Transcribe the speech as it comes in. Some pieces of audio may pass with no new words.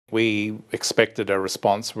We expected a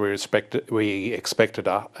response. We expected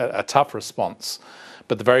a tough response.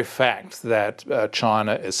 But the very fact that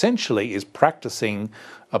China essentially is practicing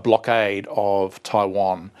a blockade of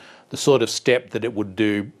Taiwan, the sort of step that it would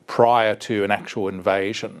do prior to an actual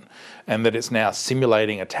invasion, and that it's now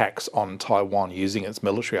simulating attacks on Taiwan using its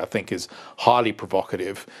military, I think is highly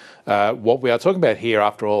provocative. What we are talking about here,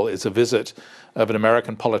 after all, is a visit of an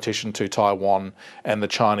American politician to Taiwan, and the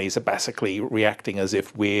Chinese are basically reacting as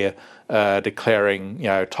if we're declaring,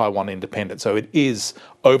 Taiwan independent. So it is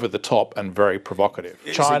over the top and very provocative.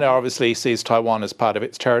 China obviously sees Taiwan as part of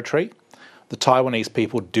its territory. The Taiwanese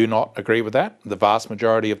people do not agree with that. The vast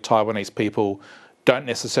majority of Taiwanese people don't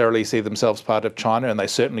necessarily see themselves part of China, and they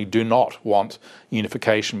certainly do not want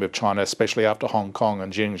unification with China, especially after Hong Kong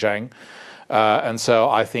and Xinjiang. And so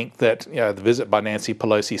I think that the visit by Nancy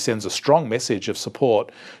Pelosi sends a strong message of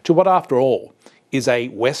support to what, after all, is a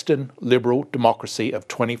Western liberal democracy of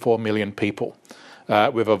 24 million people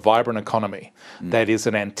with a vibrant economy that is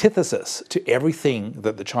an antithesis to everything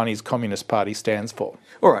that the Chinese Communist Party stands for.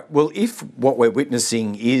 All right. Well, if what we're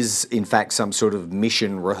witnessing is, in fact, some sort of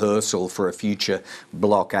mission rehearsal for a future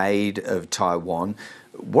blockade of Taiwan,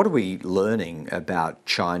 what are we learning about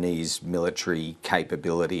Chinese military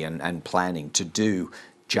capability and planning to do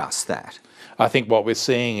just that? I think what we're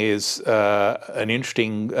seeing is an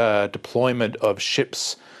interesting deployment of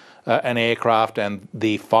ships and aircraft and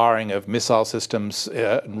the firing of missile systems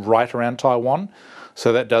right around Taiwan.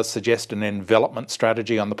 So that does suggest an envelopment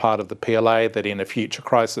strategy on the part of the PLA, that in a future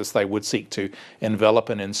crisis they would seek to envelop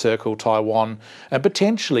and encircle Taiwan and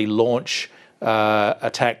potentially launch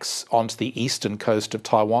attacks onto the eastern coast of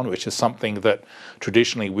Taiwan, which is something that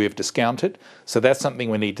traditionally we've discounted. So that's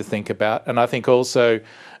something we need to think about. And I think also,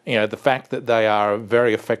 the fact that they are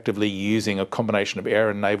very effectively using a combination of air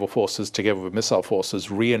and naval forces together with missile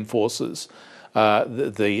forces reinforces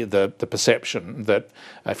the perception that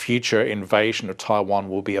a future invasion of Taiwan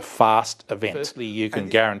will be a fast event. Firstly, you can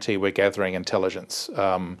guarantee we're gathering intelligence.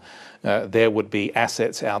 There would be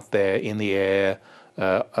assets out there in the air,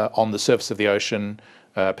 on the surface of the ocean,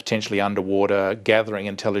 potentially underwater, gathering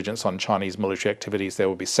intelligence on Chinese military activities. There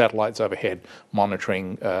will be satellites overhead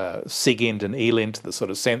monitoring SIGINT and ELINT, the sort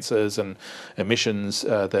of sensors and emissions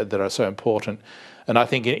that are so important. And I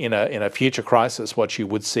think in a future crisis, what you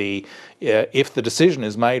would see, if the decision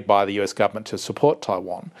is made by the US government to support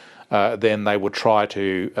Taiwan, then they would try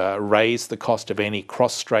to raise the cost of any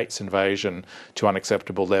cross-straits invasion to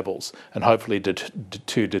unacceptable levels and hopefully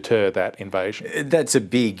to deter that invasion. That's a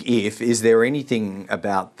big if. Is there anything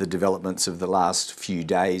about the developments of the last few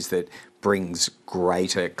days that brings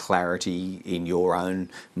greater clarity in your own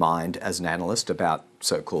mind as an analyst about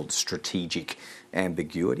so-called strategic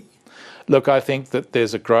ambiguity? Look, I think that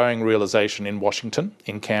there's a growing realization in Washington,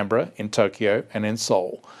 in Canberra, in Tokyo, and in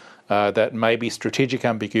Seoul that maybe strategic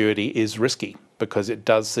ambiguity is risky, because it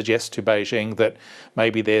does suggest to Beijing that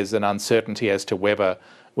maybe there's an uncertainty as to whether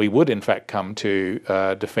we would in fact come to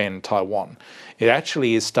defend Taiwan. It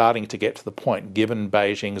actually is starting to get to the point, given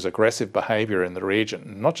Beijing's aggressive behaviour in the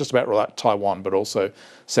region, not just about Taiwan, but also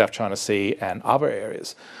South China Sea and other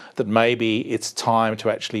areas, that maybe it's time to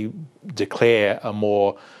actually declare a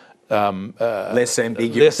more less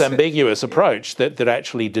ambiguous approach that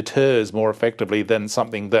actually deters more effectively than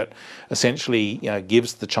something that essentially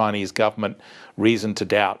gives the Chinese government reason to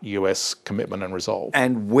doubt US commitment and resolve.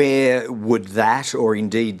 And where would that, or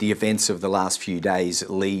indeed the events of the last few days,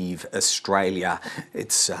 leave Australia?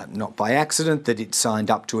 It's not by accident that it signed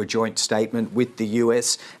up to a joint statement with the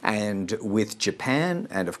US and with Japan,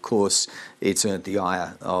 and of course it's earned the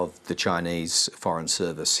ire of the Chinese Foreign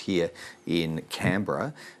Service here in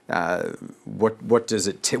Canberra. What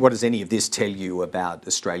does any of this tell you about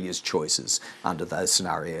Australia's choices under those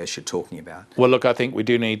scenarios you're talking about? Well, look, I think we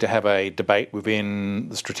do need to have a debate within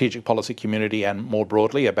the strategic policy community and more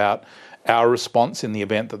broadly about our response in the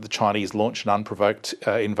event that the Chinese launch an unprovoked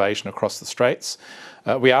invasion across the Straits.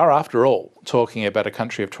 We are, after all, talking about a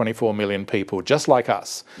country of 24 million people, just like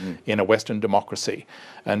us, in a Western democracy.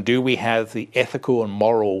 And do we have the ethical and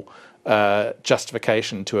moral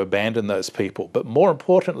justification to abandon those people? But more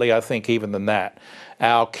importantly, I think even than that,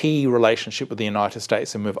 our key relationship with the United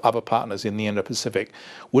States and with other partners in the Indo-Pacific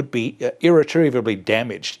would be irretrievably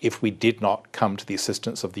damaged if we did not come to the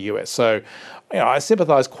assistance of the US. So, I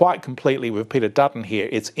sympathise quite completely with Peter Dutton here.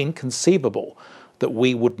 It's inconceivable that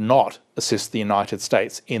we would not assist the United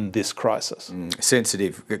States in this crisis.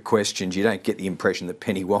 Sensitive questions. You don't get the impression that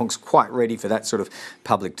Penny Wong's quite ready for that sort of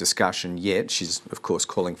public discussion yet. She's, of course,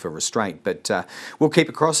 calling for restraint, but we'll keep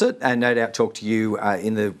across it and no doubt talk to you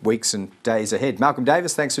in the weeks and days ahead. Malcolm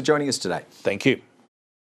Davis, thanks for joining us today. Thank you.